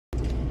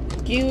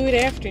Good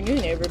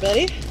afternoon,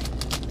 everybody.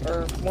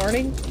 Or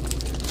morning.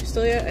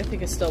 Still yet? I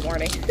think it's still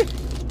morning.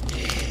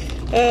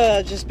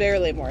 Just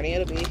barely morning.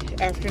 It'll be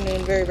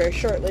afternoon very, very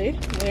shortly.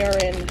 We are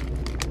in,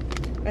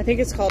 I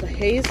think it's called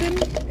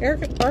Hazen,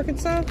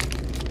 Arkansas?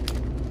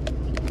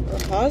 Or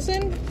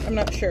Hazen? I'm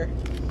not sure.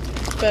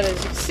 But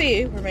as you can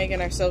see, we're making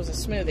ourselves a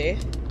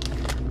smoothie.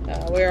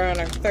 We're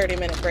on our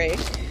 30-minute break.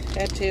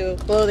 Had to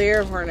blow the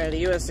air horn at a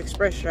U.S.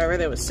 Express driver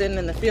that was sitting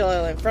in the fuel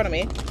aisle in front of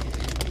me,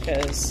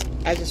 because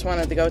I just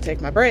wanted to go take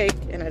my break,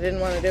 and I didn't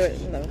want to do it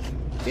in the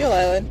fuel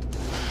island.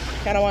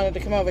 Kind of wanted to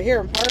come over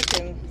here and park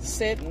and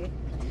sit and,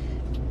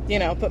 you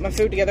know, put my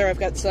food together. I've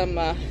got some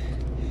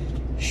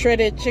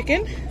shredded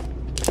chicken,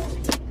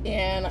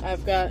 and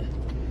I've got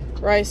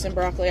rice and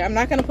broccoli. I'm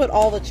not going to put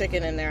all the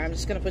chicken in there. I'm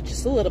just going to put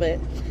just a little bit,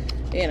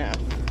 you know,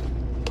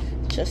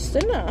 just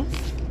enough.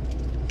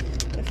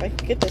 If I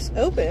can get this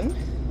open,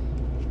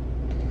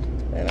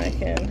 then I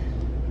can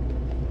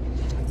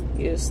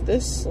use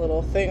this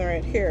little thing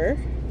right here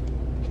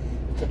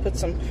to put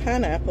some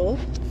pineapple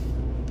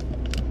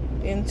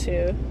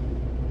into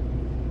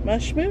my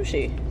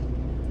smoothie.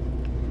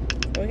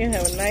 We're gonna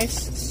have a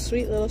nice,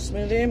 sweet little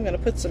smoothie. I'm gonna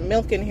put some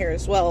milk in here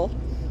as well.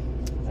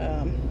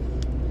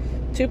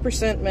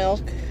 2%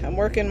 milk. I'm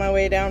working my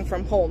way down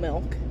from whole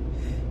milk.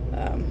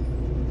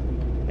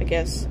 I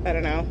guess, I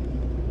don't know.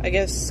 I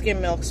guess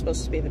skim milk's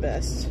supposed to be the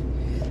best.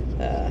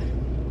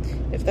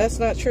 If that's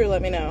not true,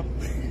 let me know.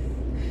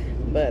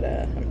 But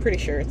I'm pretty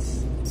sure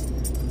it's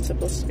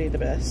supposed to be the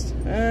best.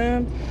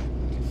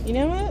 You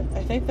know what?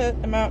 I think that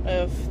amount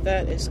of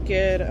that is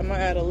good. I'm gonna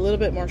add a little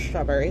bit more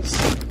strawberries.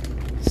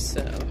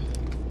 So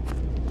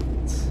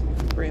let's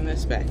bring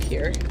this back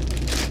here.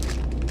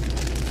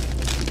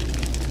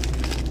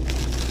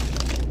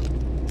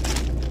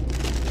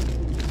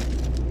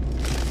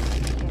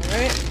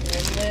 Alright,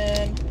 and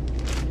then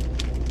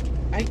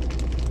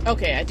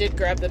okay, I did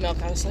grab the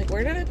milk. I was like,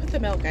 where did I put the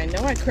milk? I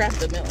know I grabbed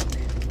the milk.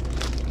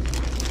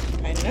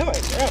 I know I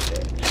grabbed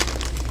it.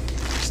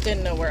 Just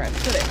didn't know where I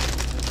put it.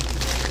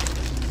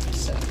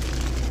 So,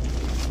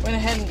 went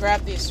ahead and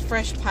grabbed these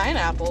fresh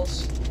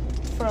pineapples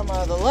from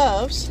the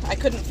Loves. I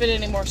couldn't fit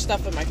any more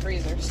stuff in my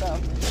freezer, so,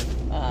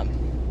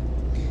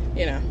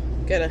 you know,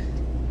 gotta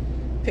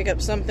pick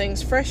up some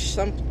things fresh,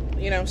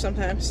 you know,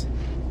 sometimes.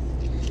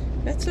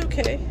 That's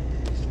okay.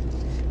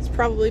 It's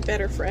probably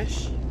better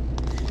fresh.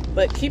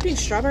 But keeping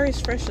strawberries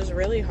fresh is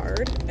really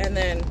hard, and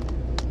then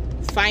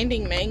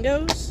finding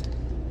mangoes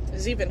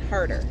is even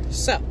harder.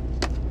 So,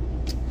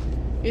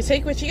 you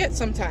take what you get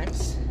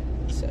sometimes.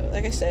 So,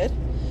 like I said,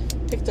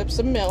 picked up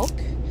some milk.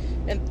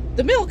 And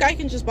the milk I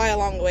can just buy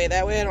along the way.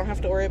 That way I don't have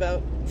to worry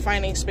about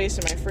finding space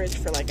in my fridge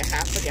for like a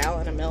half a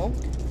gallon of milk.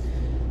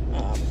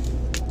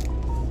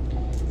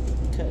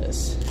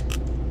 Because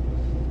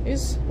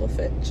these will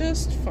fit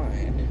just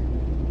fine.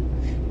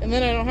 And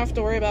then I don't have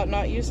to worry about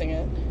not using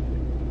it.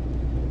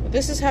 But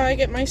this is how I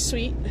get my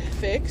sweet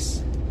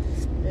fix.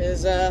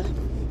 Is,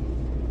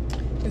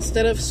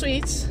 instead of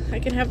sweets, I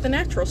can have the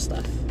natural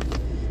stuff.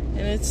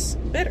 And it's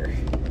better.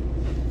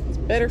 It's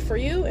better for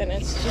you, and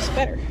it's just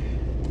better.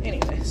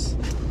 Anyways.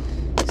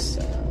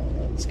 So,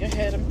 let's go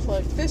ahead and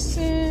plug this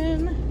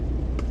in.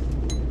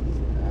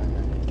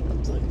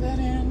 Plug that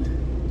in.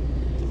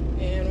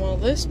 And while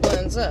this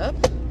blends up,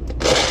 actually,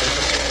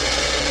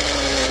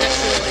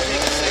 let me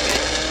take a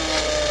second.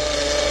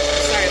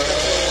 Sorry if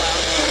that's a little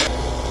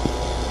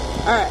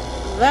loud. Alright,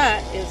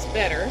 that is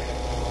better.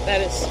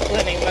 That is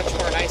blending much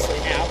more nicely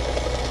now.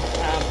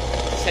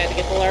 Just had to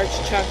get the large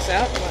chunks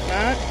out and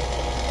whatnot.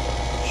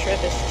 Shred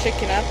this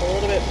chicken up a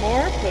little bit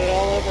more. Put it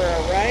all over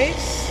our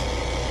rice.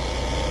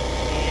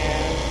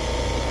 And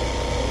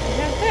we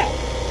have that.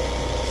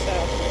 So,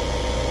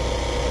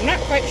 I'm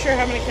not quite sure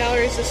how many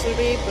calories this would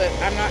be, but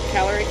I'm not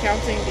calorie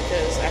counting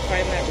because I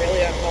find that really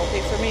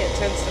unhealthy for me. It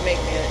tends to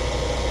make me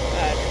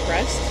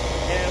depressed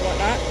and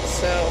whatnot.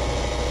 So,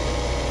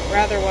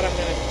 rather what I'm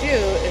going to do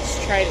is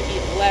try to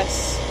eat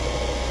less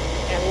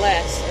and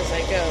less as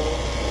I go,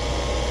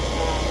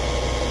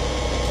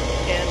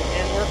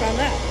 and work on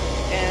that,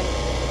 and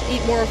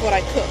eat more of what I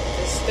cook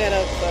instead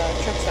of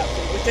truck stop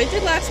food, which I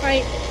did last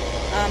night.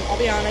 I'll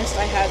be honest,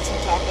 I had some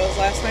tacos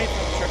last night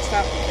from the truck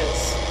stop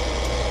because,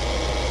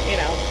 you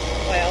know,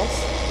 what else?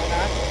 Why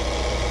not?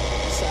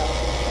 So,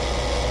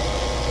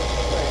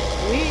 but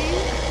we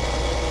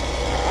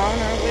are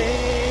on our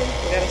way.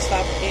 We gotta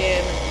stop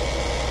in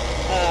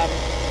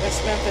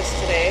West Memphis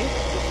today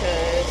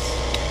because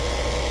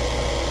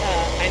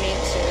I need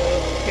to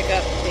pick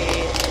up the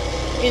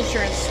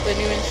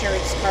new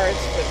insurance cards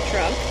for the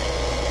truck.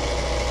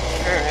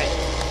 Alright.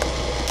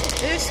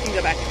 This can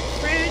go back in the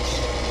fridge.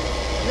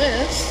 And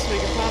this we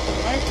can pop in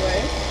the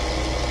microwave.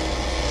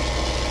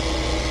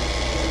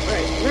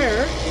 Right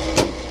there.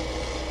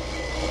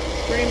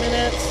 3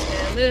 minutes.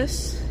 And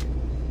this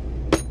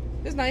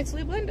is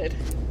nicely blended.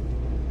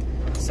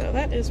 So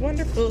that is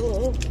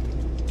wonderful.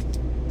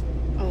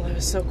 Oh, that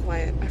was so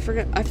quiet. I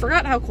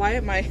forgot how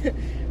quiet my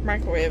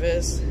microwave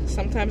is.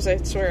 Sometimes I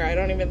swear I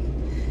don't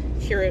even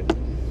hear it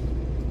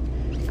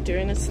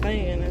doing its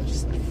thing and I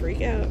just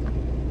freak out.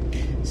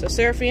 So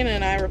Seraphina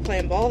and I were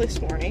playing ball this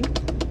morning,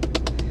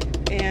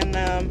 and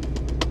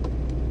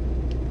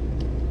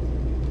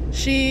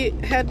she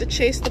had to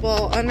chase the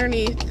ball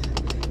underneath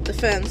the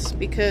fence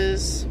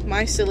because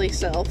my silly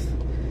self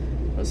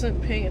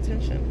wasn't paying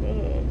attention.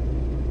 Whoa.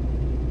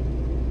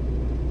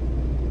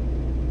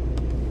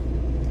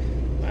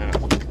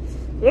 Wow.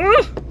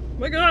 Oh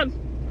my god.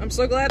 I'm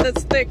so glad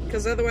that's thick,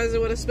 because otherwise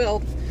it would have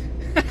spilled.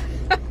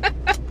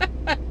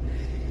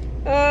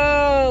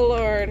 Oh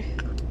Lord.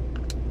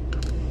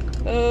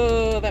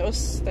 Oh, that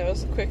was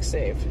a quick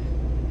save.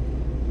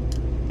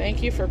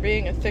 Thank you for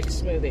being a thick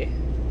smoothie.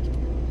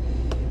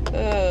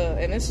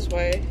 And this is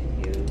why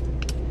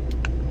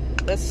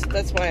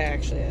that's why I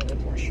actually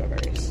added more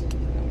strawberries.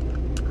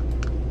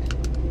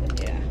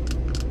 But yeah,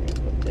 I'm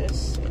gonna put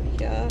this in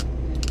here,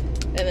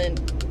 and then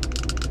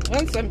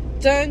once I'm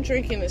done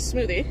drinking this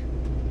smoothie,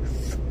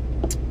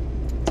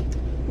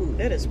 ooh,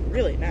 that is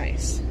really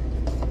nice.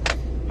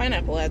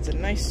 Pineapple adds a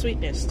nice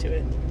sweetness to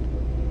it.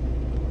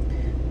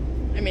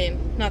 I mean,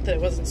 not that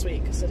it wasn't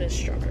sweet, because it is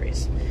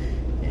strawberries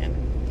and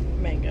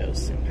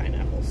mangoes and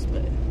pineapples,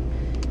 but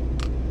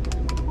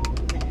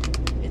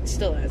it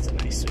still adds a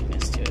nice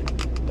sweetness to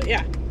it. But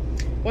yeah,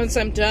 once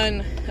I'm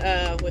done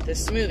with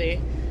this smoothie,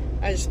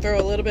 I just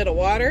throw a little bit of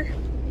water,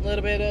 a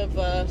little bit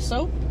of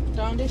soap,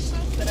 Dawn dish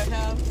soap that I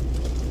have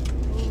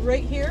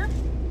right here,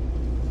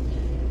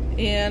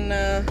 and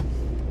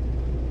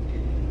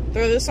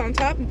throw this on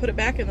top and put it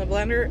back in the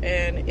blender,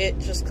 and it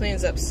just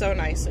cleans up so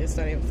nicely. It's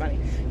not even funny.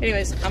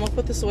 Anyways, I'm gonna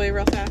put this away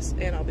real fast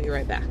and I'll be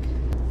right back.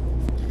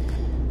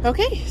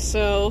 Okay,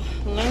 so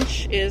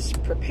lunch is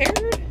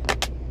prepared.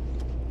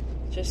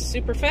 Just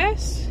super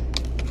fast.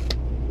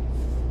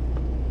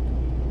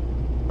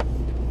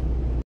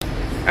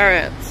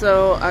 Alright,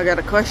 so I got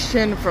a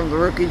question from the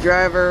rookie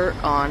driver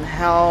on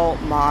how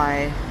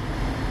my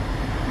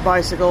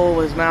bicycle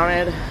was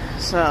mounted.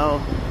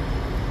 So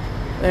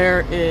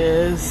there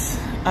is,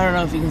 I don't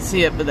know if you can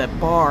see it, but that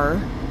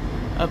bar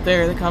up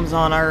there that comes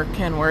on our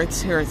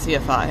Kenworths here at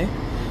CFI.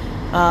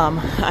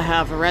 I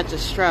have a ratchet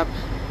strap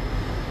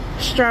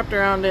strapped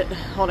around it,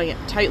 holding it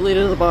tightly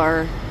to the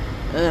bar,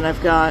 and then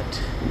I've got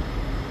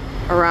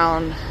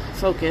around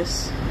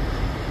focus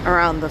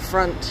around the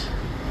front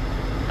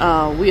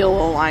wheel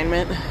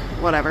alignment,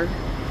 whatever.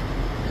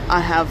 I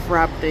have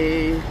wrapped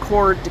a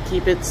cord to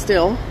keep it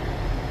still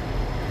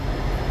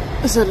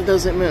so that it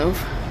doesn't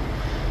move.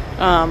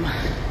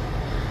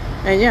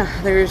 And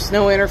yeah, there's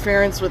no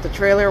interference with the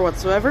trailer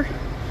whatsoever.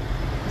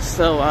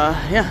 So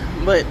yeah,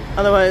 but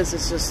otherwise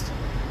it's just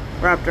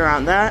wrapped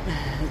around that.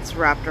 It's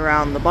wrapped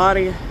around the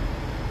body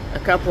a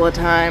couple of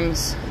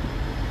times,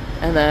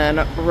 and then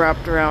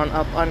wrapped around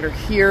up under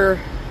here.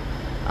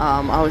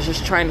 I was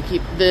just trying to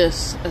keep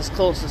this as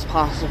close as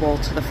possible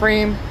to the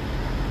frame.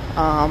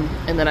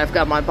 And then I've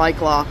got my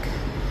bike lock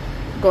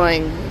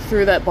going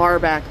through that bar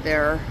back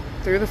there,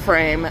 through the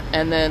frame,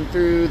 and then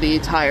through the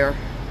tire.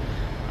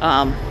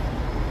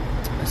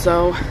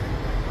 So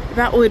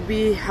that would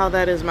be how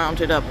that is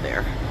mounted up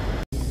there.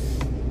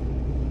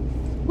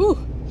 Whew.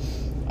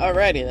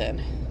 Alrighty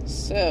then.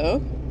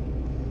 So,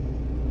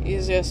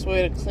 easiest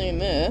way to clean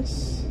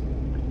this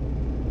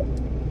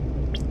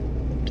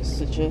is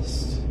to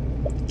just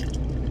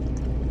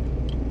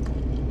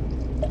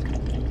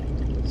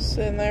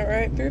send that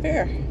right through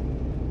there.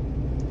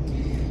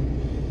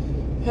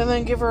 And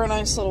then give her a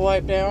nice little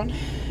wipe down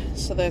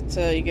so that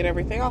you get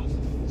everything off.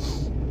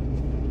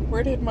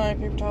 Where did my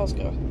paper towels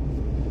go?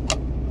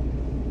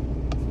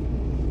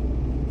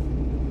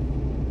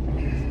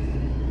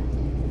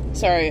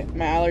 Sorry,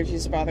 my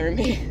allergies are bothering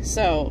me,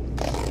 so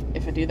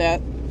if I do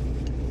that,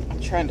 I'm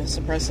trying to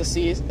suppress a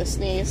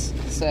sneeze,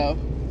 so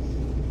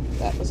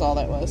that was all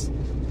that was.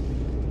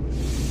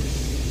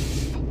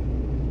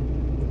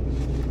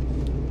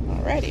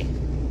 Alrighty.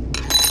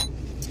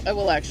 I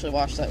will actually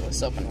wash that with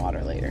soap and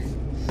water later,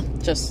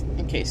 just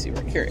in case you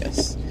were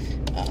curious.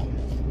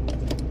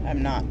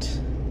 I'm not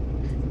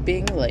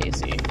being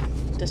lazy,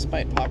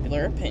 despite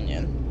popular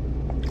opinion.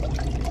 I'm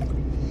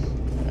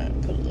gonna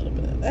put a little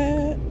bit of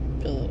that.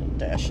 Put a little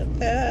dash of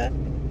that,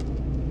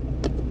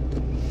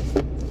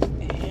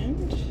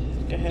 and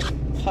go ahead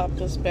and pop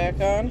this back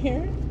on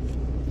here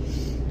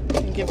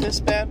and give this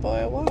bad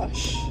boy a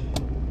wash.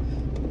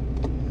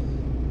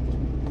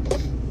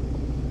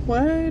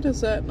 Why does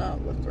that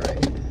not look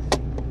right?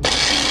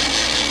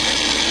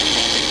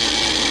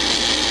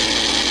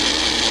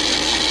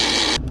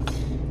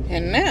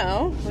 And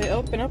now we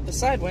open up the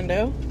side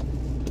window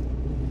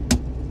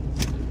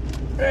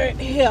right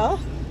here,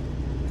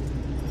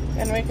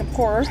 and we can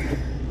pour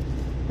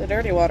the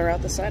dirty water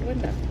out the side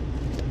window.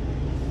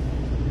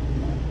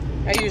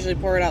 I usually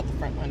pour it out the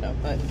front window,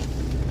 but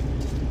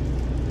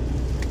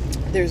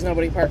there's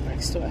nobody parked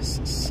next to us.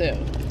 So,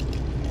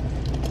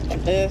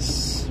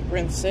 this,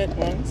 rinse it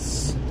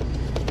once,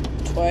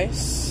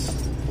 twice,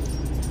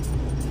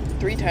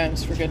 3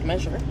 times for good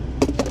measure.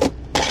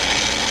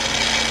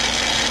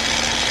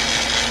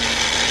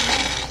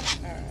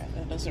 Alright,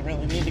 that doesn't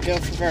really need to go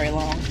for very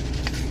long.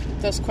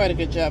 It does quite a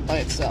good job by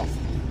itself.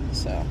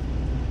 So,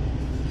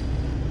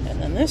 and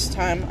And this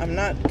time, I'm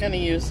not going to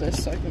use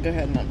this, so I can go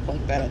ahead and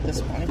unplug that at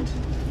this point.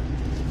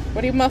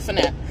 What are you muffing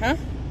at, huh?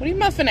 What are you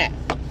muffing at?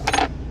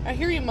 I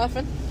hear you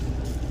muffing.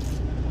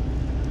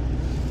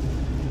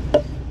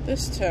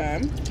 This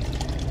time,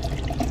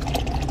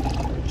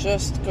 we're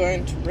just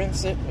going to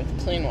rinse it with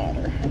clean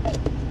water.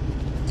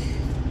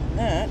 And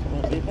that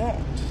will be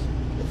that.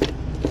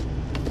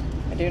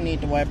 I do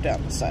need to wipe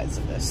down the sides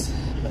of this,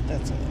 but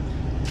that's it.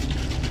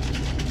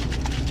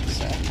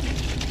 So,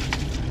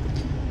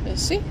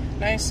 let's see.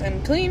 Nice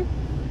and clean.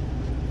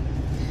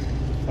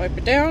 Wipe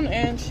it down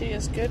and she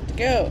is good to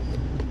go.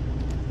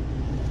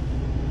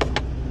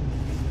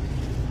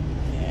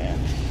 And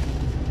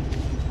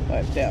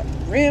wipe down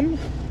the rim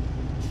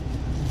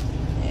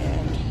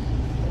and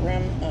the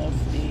rim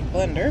of the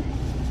blender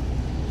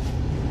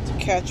to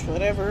catch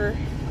whatever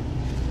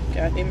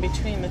got in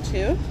between the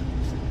two.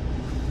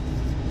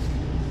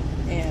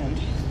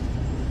 And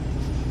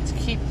to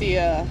keep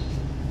the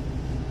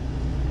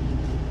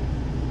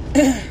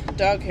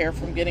dog hair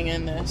from getting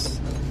in this,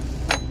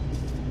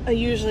 I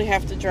usually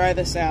have to dry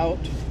this out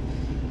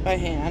by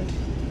hand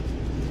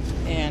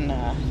and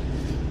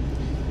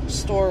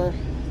store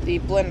the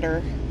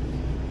blender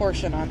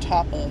portion on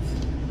top of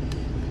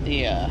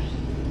the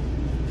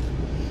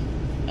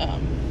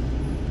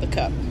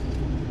cup.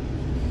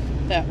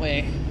 That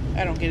way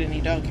I don't get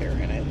any dog hair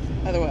in it.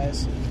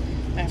 Otherwise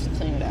I have to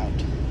clean it out.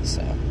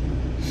 So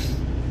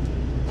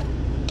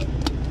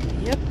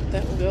yep,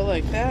 that will go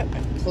like that. I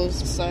can close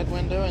the side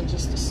window in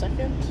just a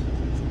second.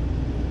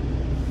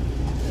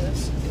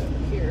 This will go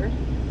here.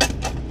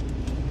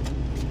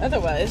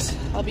 Otherwise,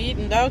 I'll be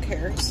eating dog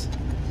hairs.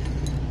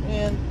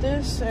 And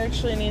this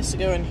actually needs to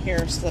go in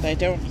here so that I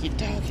don't eat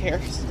dog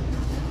hairs.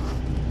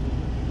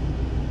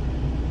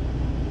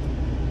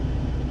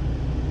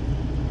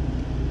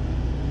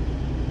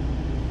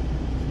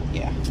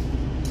 Yeah.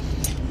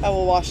 I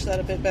will wash that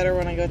a bit better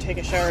when I go take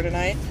a shower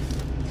tonight.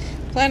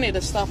 Planning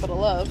to stop at a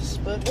Love's,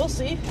 but we'll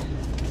see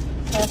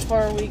how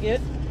far we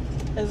get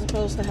as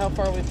opposed to how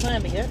far we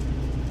plan to get.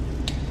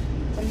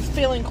 I'm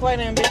feeling quite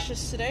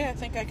ambitious today. I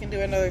think I can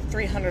do another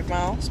 300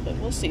 miles, but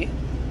we'll see.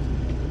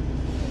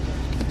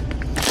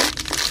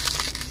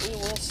 We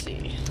will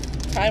see.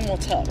 Time will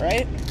tell,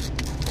 right?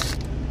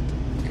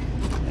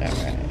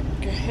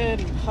 Alright, go ahead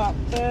and pop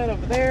that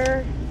over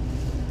there.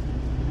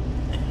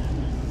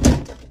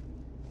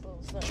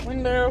 Close that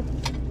window.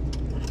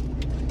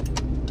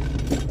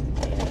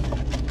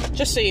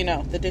 Just so you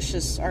know, the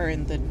dishes are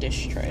in the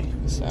dish tray,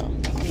 so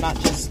I'm not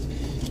just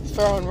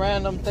throwing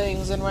random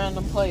things in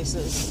random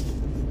places.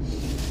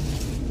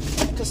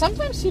 Because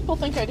sometimes people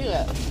think I do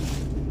that.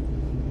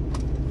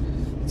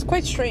 It's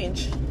quite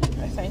strange,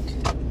 I think,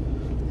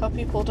 how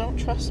people don't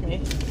trust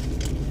me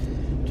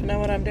to know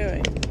what I'm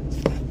doing.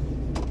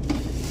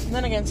 And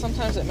then again,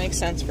 sometimes it makes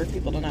sense for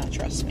people to not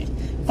trust me.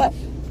 But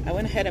I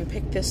went ahead and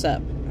picked this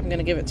up. I'm going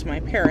to give it to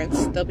my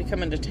parents. They'll be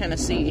coming to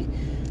Tennessee.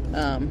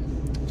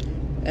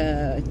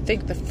 I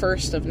think the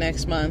 1st of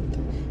next month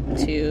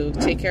to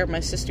take care of my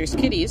sister's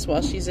kitties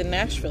while she's in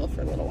Nashville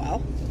for a little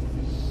while.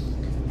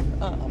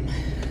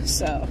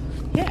 So,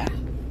 yeah.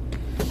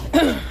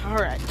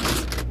 Alright.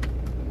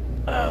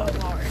 Oh,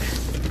 Lord.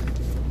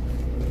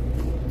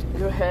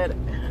 Go ahead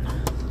and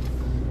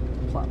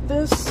plop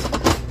this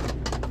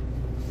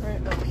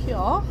right up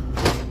here.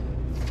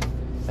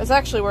 That's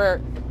actually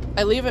where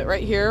I leave it,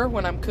 right here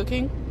when I'm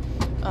cooking.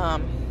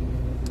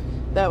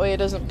 That way it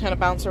doesn't kind of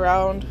bounce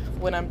around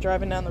when I'm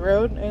driving down the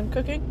road and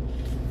cooking,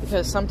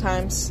 because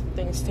sometimes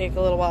things take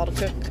a little while to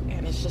cook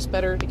and it's just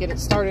better to get it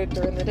started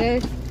during the day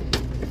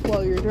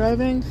while you're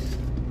driving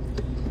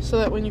so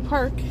that when you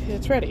park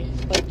it's ready.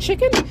 Like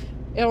chicken,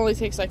 it only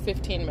takes like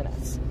 15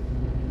 minutes.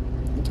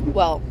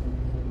 Well,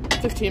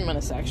 15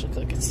 minutes to actually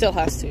cook. It still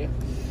has to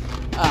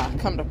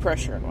come to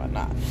pressure and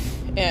whatnot.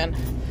 And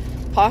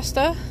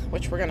pasta,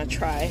 which we're gonna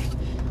try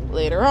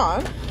later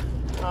on,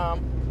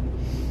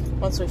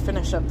 once we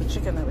finish up the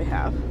chicken that we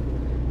have,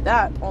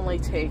 that only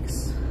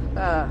takes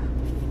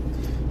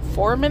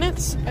 4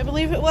 minutes, I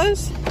believe it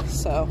was.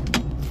 So,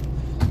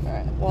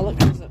 alright, wallet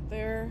goes up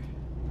there.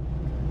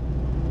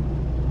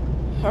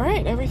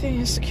 Alright, everything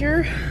is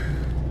secure.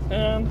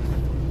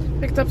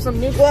 Picked up some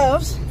new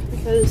gloves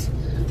because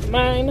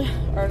mine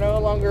are no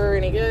longer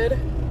any good.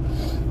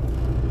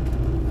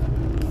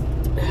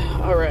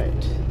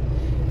 Alright,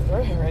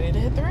 we're ready to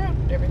hit the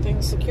road.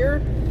 Everything's secure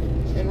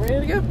and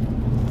ready to go.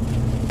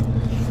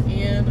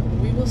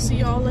 And we will see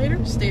y'all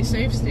later. Stay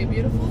safe, stay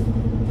beautiful.